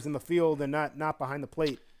umpires in the field and not behind the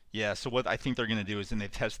plate. Yeah. So what I think they're going to do is, and they've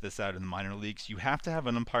tested this out in the minor leagues, you have to have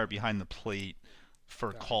an umpire behind the plate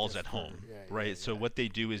for calls at home, right? Yeah. So what they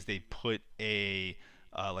do is they put a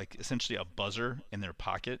essentially a buzzer in their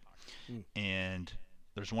pocket, and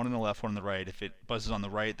there's one on the left, one on the right. If it buzzes on the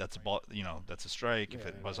right, that's a ball. That's a strike. If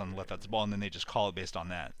it buzzes on the left, that's a ball. And then they just call it based on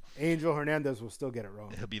that. Angel Hernandez will still get it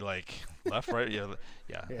wrong. He'll be left, right, yeah.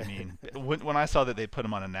 I mean, when I saw that they put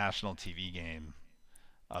him on a national TV game,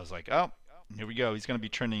 I was like, oh, here we go. He's going to be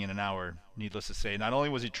trending in an hour. Needless to say, not only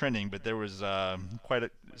was he trending, but there was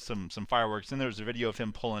some fireworks. And there was a video of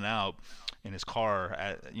him pulling out in his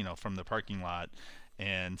car from the parking lot.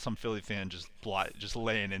 And some Philly fan just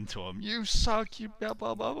laying into him. You suck. You blah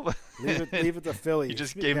blah blah blah. Leave it to Philly. He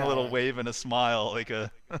just gave him a little wave and a smile,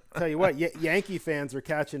 Tell you what, Yankee fans are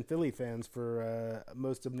catching Philly fans for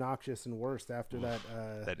most obnoxious and worst after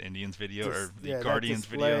that Indians video or the Guardians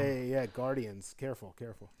video. Yeah, Guardians. Careful.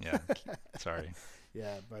 Yeah, sorry.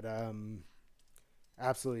 Yeah, but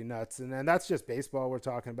Absolutely nuts. And that's just baseball we're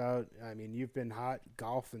talking about. I mean, you've been hot.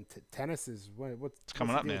 Golf and tennis is It's coming what's the up,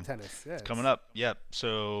 deal with man. tennis? Yeah, It's coming up. Yep.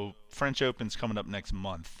 So French Open's coming up next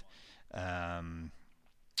month, um,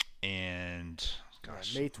 and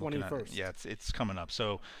gosh, May looking at 21st. yeah, it's coming up.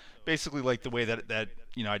 So basically, like the way that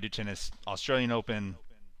I do tennis, Australian Open,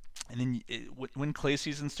 and then when clay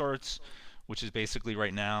season starts, which is basically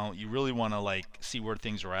right now, you really want to like see where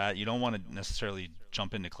things are at. You don't want to necessarily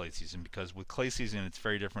jump into clay season because with clay season it's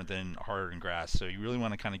very different than harder and grass. So you really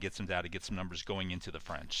want to kind of get some data, get some numbers going into the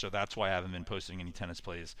French. So that's why I haven't been posting any tennis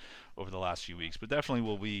plays over the last few weeks. But definitely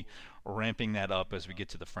we'll be ramping that up as we get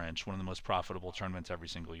to the French, one of the most profitable tournaments every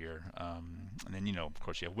single year. And then of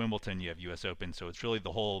course you have Wimbledon, you have U.S. Open. So it's really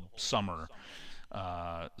the whole summer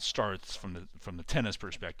starts from the tennis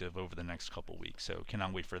perspective over the next couple weeks. So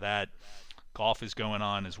cannot wait for that. Golf is going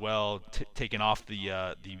on as well, taking off the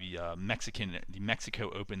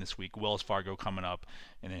Mexico Open this week. Wells Fargo coming up,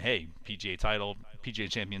 and then hey, PGA title, PGA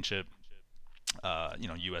Championship,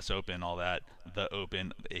 U.S. Open, all that. The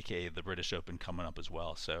Open, aka the British Open, coming up as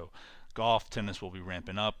well. So golf, tennis will be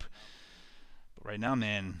ramping up. But right now,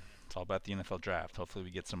 man, it's all about the NFL draft. Hopefully,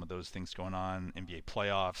 we get some of those things going on. NBA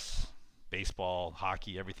playoffs, baseball,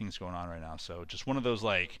 hockey, everything's going on right now. So just one of those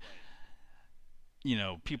like.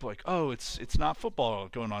 People are like, oh, it's not football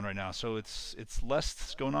going on right now, so it's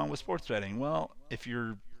less going on with sports betting. Well, if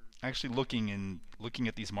you're actually looking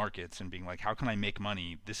at these markets and being like, how can I make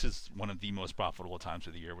money? This is one of the most profitable times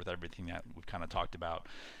of the year with everything that we've kind of talked about.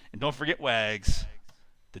 And don't forget, Wags,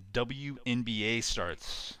 the WNBA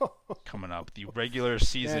starts coming up. The regular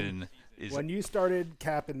season is. When you started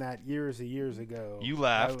capping that years and years ago, You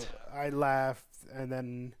laughed. I laughed, and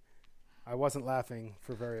then I wasn't laughing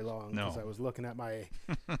for very long No. because I was looking at my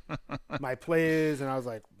my plays, and I was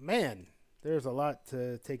like, man, there's a lot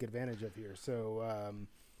to take advantage of here. So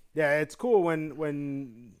yeah, it's cool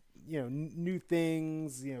when new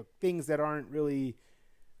things, things that aren't really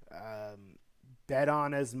bet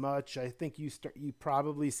on as much. I think you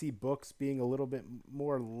probably see books being a little bit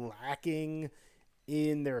more lacking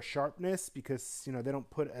in their sharpness because they don't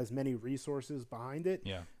put as many resources behind it.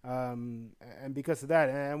 Yeah. And because of that,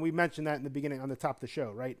 and we mentioned that in the beginning on the top of the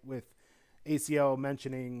show, right, with ACL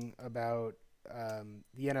mentioning about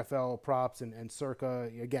the NFL props and Circa.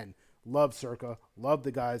 Again, love Circa, love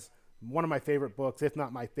the guys. One of my favorite books, if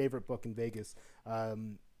not my favorite book in Vegas.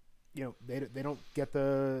 They don't get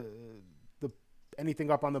the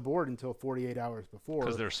anything up on the board until 48 hours before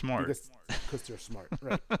Because they're smart. Because they're smart,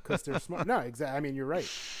 right? Because they're smart. No, exactly. I mean, you're right,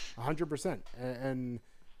 100%. And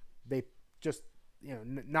they just,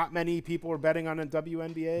 not many people are betting on a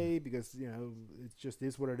WNBA because it just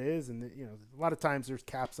is what it is. And a lot of times there's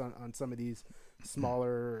caps on some of these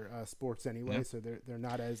smaller sports anyway, Yep. so they're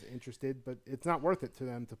not as interested. But it's not worth it to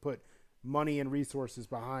them to put money and resources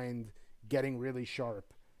behind getting really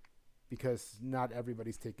sharp because not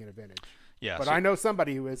everybody's taking advantage. Yeah. But so- I know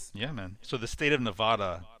somebody who is. Yeah, man. So the state of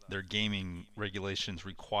Nevada, their gaming regulations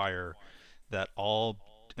require that all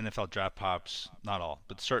NFL draft props, not all,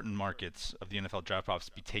 but certain markets of the NFL draft props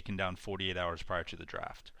be taken down 48 hours prior to the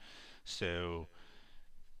draft. So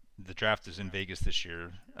the draft is in Vegas this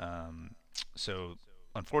year. So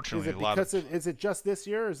unfortunately, Is it just this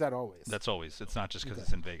year, or is that always? That's always. It's not just because Okay.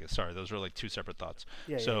 it's in Vegas. Sorry, those are like two separate thoughts.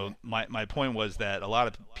 Yeah, so yeah. My point was that a lot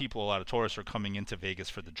of people, a lot of tourists are coming into Vegas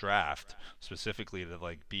for the draft, specifically to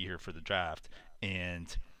like be here for the draft,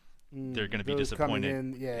 and they're going to be Those coming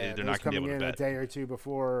disappointed. they're they're not going to be able to in bet. a day or two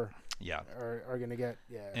before. Yeah. Are going to get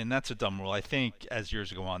And that's a dumb rule. I think as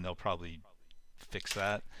years go on, they'll probably fix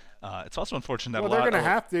that. It's also unfortunate that Well, a lot they're going to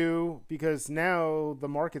of have to because now the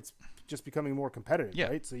market's just becoming more competitive, Yeah.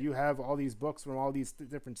 right? So you have all these books from all these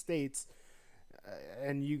different states,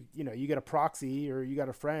 and you get a proxy or you got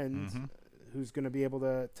a friend Mm-hmm. who's going to be able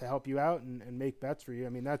to help you out and make bets for you. I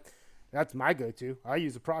mean that's my go-to. I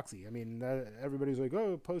use a proxy. I mean everybody's like,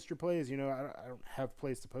 oh, post your plays. I don't have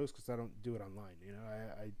plays to post because I don't do it online.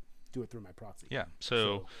 I do it through my proxy. Yeah.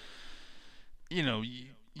 So you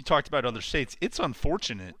talked about other states. It's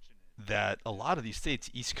unfortunate that a lot of these states,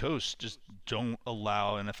 East Coast, just don't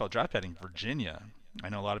allow NFL draft betting. Virginia, I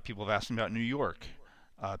know a lot of people have asked me about New York,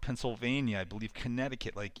 Pennsylvania, I believe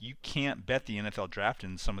Connecticut. Like you can't bet the NFL draft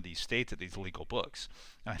in some of these states at these legal books.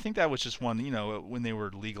 And I think that was just one. When they were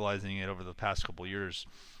legalizing it over the past couple of years,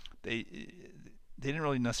 they didn't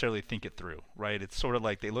really necessarily think it through, right? It's sort of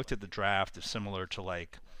like they looked at the draft as similar to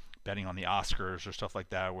like betting on the Oscars or stuff like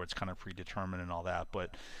that, where it's kind of predetermined and all that.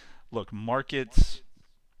 But look, markets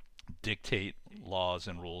dictate laws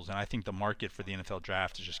and rules, and I think the market for the NFL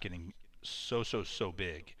draft is just getting so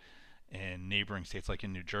big in neighboring states, like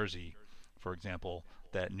in New Jersey, for example,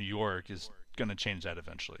 that New York is going to change that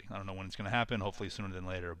eventually. I don't know when it's going to happen. Hopefully sooner than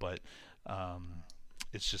later. But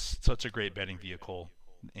it's just such a great betting vehicle,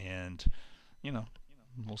 and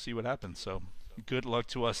we'll see what happens. So good luck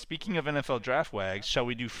to us. Speaking of NFL draft, Wags, shall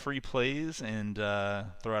we do free plays and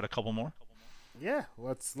throw out a couple more? Yeah,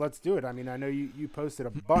 let's do it. I mean, I know you posted a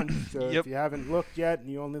bunch, so Yep. if you haven't looked yet and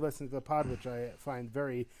you only listen to the pod, which I find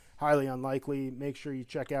very highly unlikely, make sure you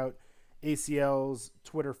check out ACL's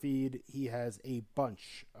Twitter feed. He has a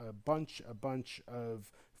bunch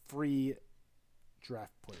of free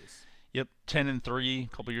draft plays. Yep, 10-3 a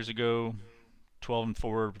couple years ago,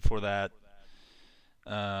 12-4 before that.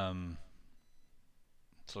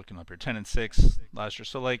 It's looking up here, 10-6 last year.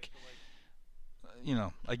 So I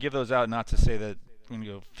give those out not to say that we're gonna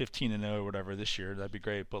go 15-0 or whatever this year. That'd be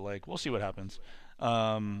great, but we'll see what happens.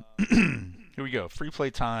 Here we go. Free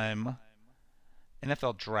play time.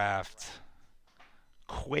 NFL draft.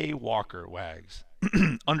 Quay Walker, Wags.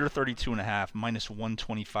 Under 32.5,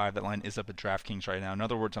 -125. That line is up at DraftKings right now. In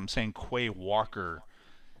other words, I'm saying Quay Walker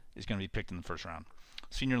is going to be picked in the first round.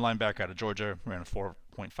 Senior linebacker out of Georgia, ran a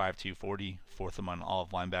 4.52 40, fourth among all of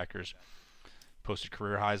linebackers. Posted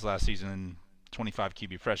career highs last season, 25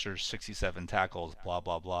 QB pressures, 67 tackles, blah,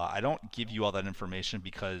 blah, blah. I don't give you all that information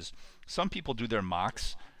because some people do their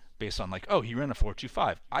mocks based on he ran a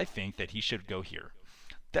 4.25. I think that he should go here.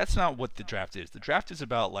 That's not what the draft is. The draft is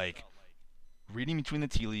about reading between the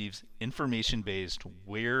tea leaves, information-based.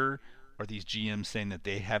 Where are these GMs saying that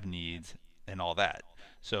they have needs and all that?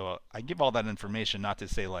 So I give all that information not to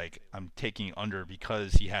say I'm taking under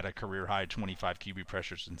because he had a career-high 25 QB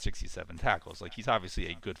pressures and 67 tackles. He's obviously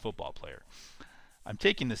a good football player. I'm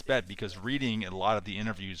taking this bet because reading a lot of the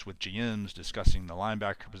interviews with GMs discussing the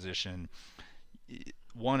linebacker position,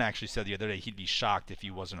 one actually said the other day he'd be shocked if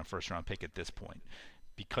he wasn't a first-round pick at this point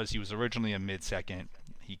because he was originally a mid-second.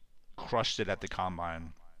 He crushed it at the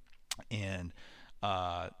combine, and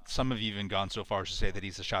some have even gone so far as to say that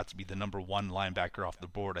he's a shot to be the number one linebacker off the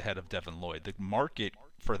board ahead of Devin Lloyd. The market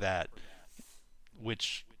for that,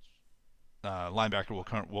 which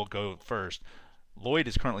linebacker will go first, Lloyd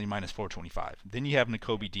is currently -425. Then you have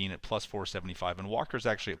Nakobe Dean at +475, and Walker's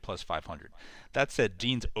actually at +500. That said,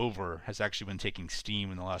 Dean's over has actually been taking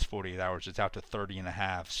steam in the last 48 hours. It's out to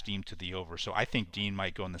 30.5 steam to the over. So I think Dean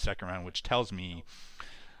might go in the second round, which tells me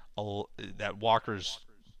that Walker's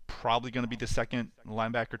probably going to be the second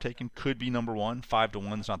linebacker taken. Could be number one.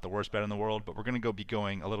 5-1 is not the worst bet in the world, but we're going to be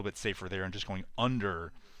going a little bit safer there and just going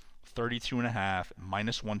under 32.5,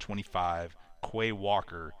 -125, Quay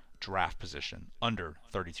Walker draft position, under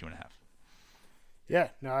 32.5. Yeah,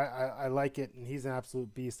 no, I like it, and he's an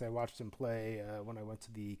absolute beast. I watched him play when I went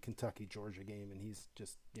to the Kentucky-Georgia game, and he's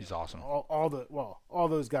just he's awesome. All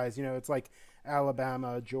those guys, it's like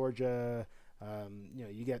Alabama, Georgia.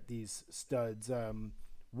 You get these studs.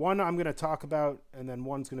 One I'm going to talk about, and then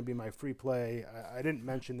one's going to be my free play. I didn't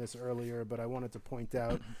mention this earlier, but I wanted to point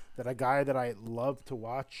out that a guy that I love to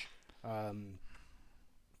watch,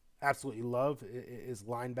 absolutely love, is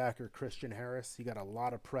linebacker Christian Harris. He got a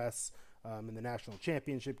lot of press in the national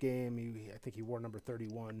championship game. I think he wore number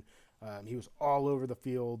 31. He was all over the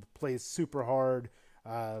field, plays super hard.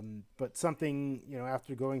 But something,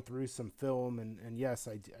 after going through some film, and yes,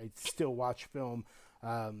 I still watch film,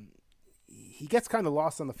 he gets kind of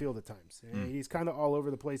lost on the field at times. He's kind of all over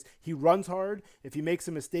the place. He runs hard. If he makes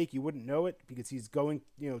a mistake, you wouldn't know it because he's going,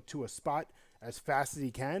 to a spot as fast as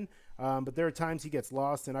he can. But there are times he gets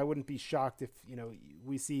lost, and I wouldn't be shocked if,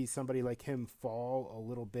 we see somebody like him fall a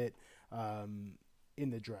little bit in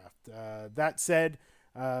the draft. That said,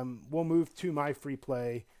 we'll move to my free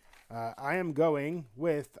play. I am going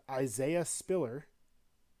with Isaiah Spiller.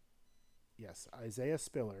 Yes, Isaiah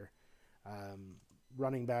Spiller,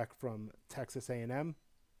 running back from Texas A&M.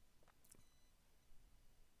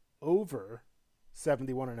 Over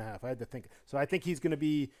 71.5. I had to think. So I think he's going to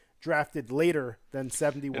be drafted later than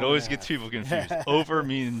 71. It always gets people confused. Over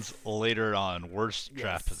means later on, worst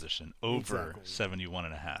draft position. Over exactly.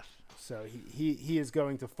 71.5. So he is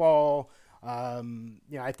going to fall.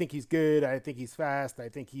 I think he's good. I think he's fast. I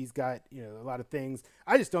think he's got, a lot of things.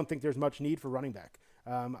 I just don't think there's much need for running back,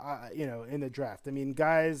 in the draft. I mean,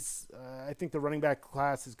 guys, I think the running back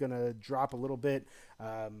class is going to drop a little bit.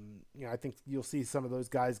 I think you'll see some of those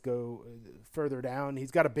guys go further down.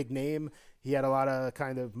 He's got a big name. He had a lot of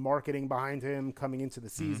kind of marketing behind him coming into the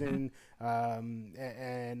season.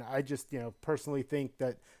 And I just, personally think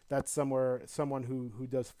that that's someone who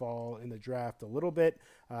does fall in the draft a little bit.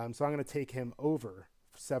 So I'm going to take him over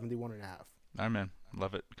 71.5. All right, man.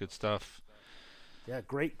 Love it. Good stuff. Yeah.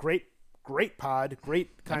 Great pod.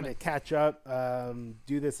 Great kind of catch up.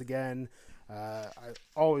 Do this again. I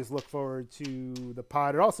always look forward to the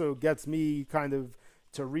pod. It also gets me kind of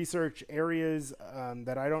to research areas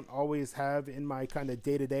that I don't always have in my kind of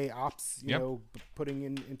day-to-day ops, you know, putting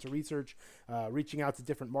into research, reaching out to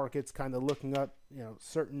different markets, kind of looking up, you know,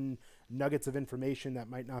 certain nuggets of information that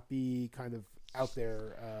might not be kind of out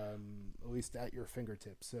there, at least at your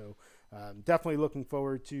fingertips. So definitely looking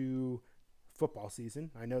forward to football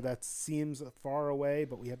season. I know that seems far away,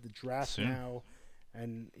 but we have the draft soon now,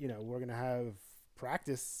 and, you know, we're going to have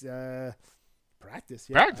practice. Practice.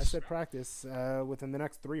 I said practice within the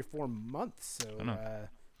next 3 or 4 months.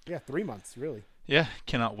 So, 3 months, really. Yeah,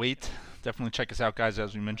 cannot wait. Definitely check us out, guys.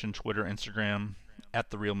 As we mentioned, Twitter, Instagram, at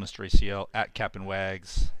The Real Mr. ACL, at Cap and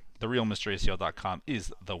Wags. TheRealMrACL.com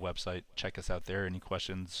is the website. Check us out there. Any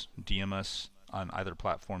questions, DM us on either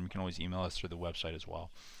platform. You can always email us through the website as well.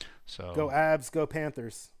 So go Abs, go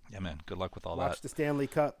Panthers. Yeah, man. Good luck with all Watch that. the Stanley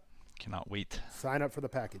Cup. Cannot wait. Sign up for the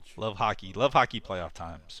package. Love hockey. Love hockey playoff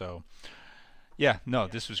time. So, yeah, no,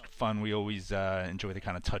 this was fun. We always enjoy the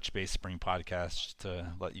kind of touch base spring podcast just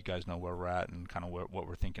to let you guys know where we're at and kind of what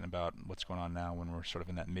we're thinking about, what's going on now when we're sort of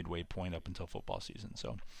in that midway point up until football season.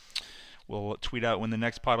 So we'll tweet out when the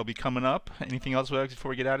next pod will be coming up. Anything else before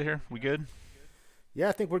we get out of here? We good? Yeah,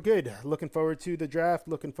 I think we're good. Looking forward to the draft.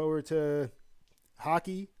 Looking forward to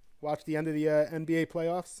hockey. Watch the end of the NBA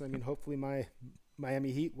playoffs. I mean, hopefully my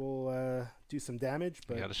Miami Heat will do some damage.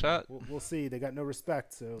 But got a shot. We'll see. They got no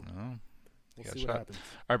respect, so we'll see what happens.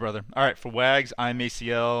 All right, brother. All right, for Wags, I'm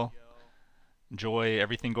ACL. Enjoy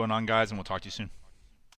everything going on, guys, and we'll talk to you soon.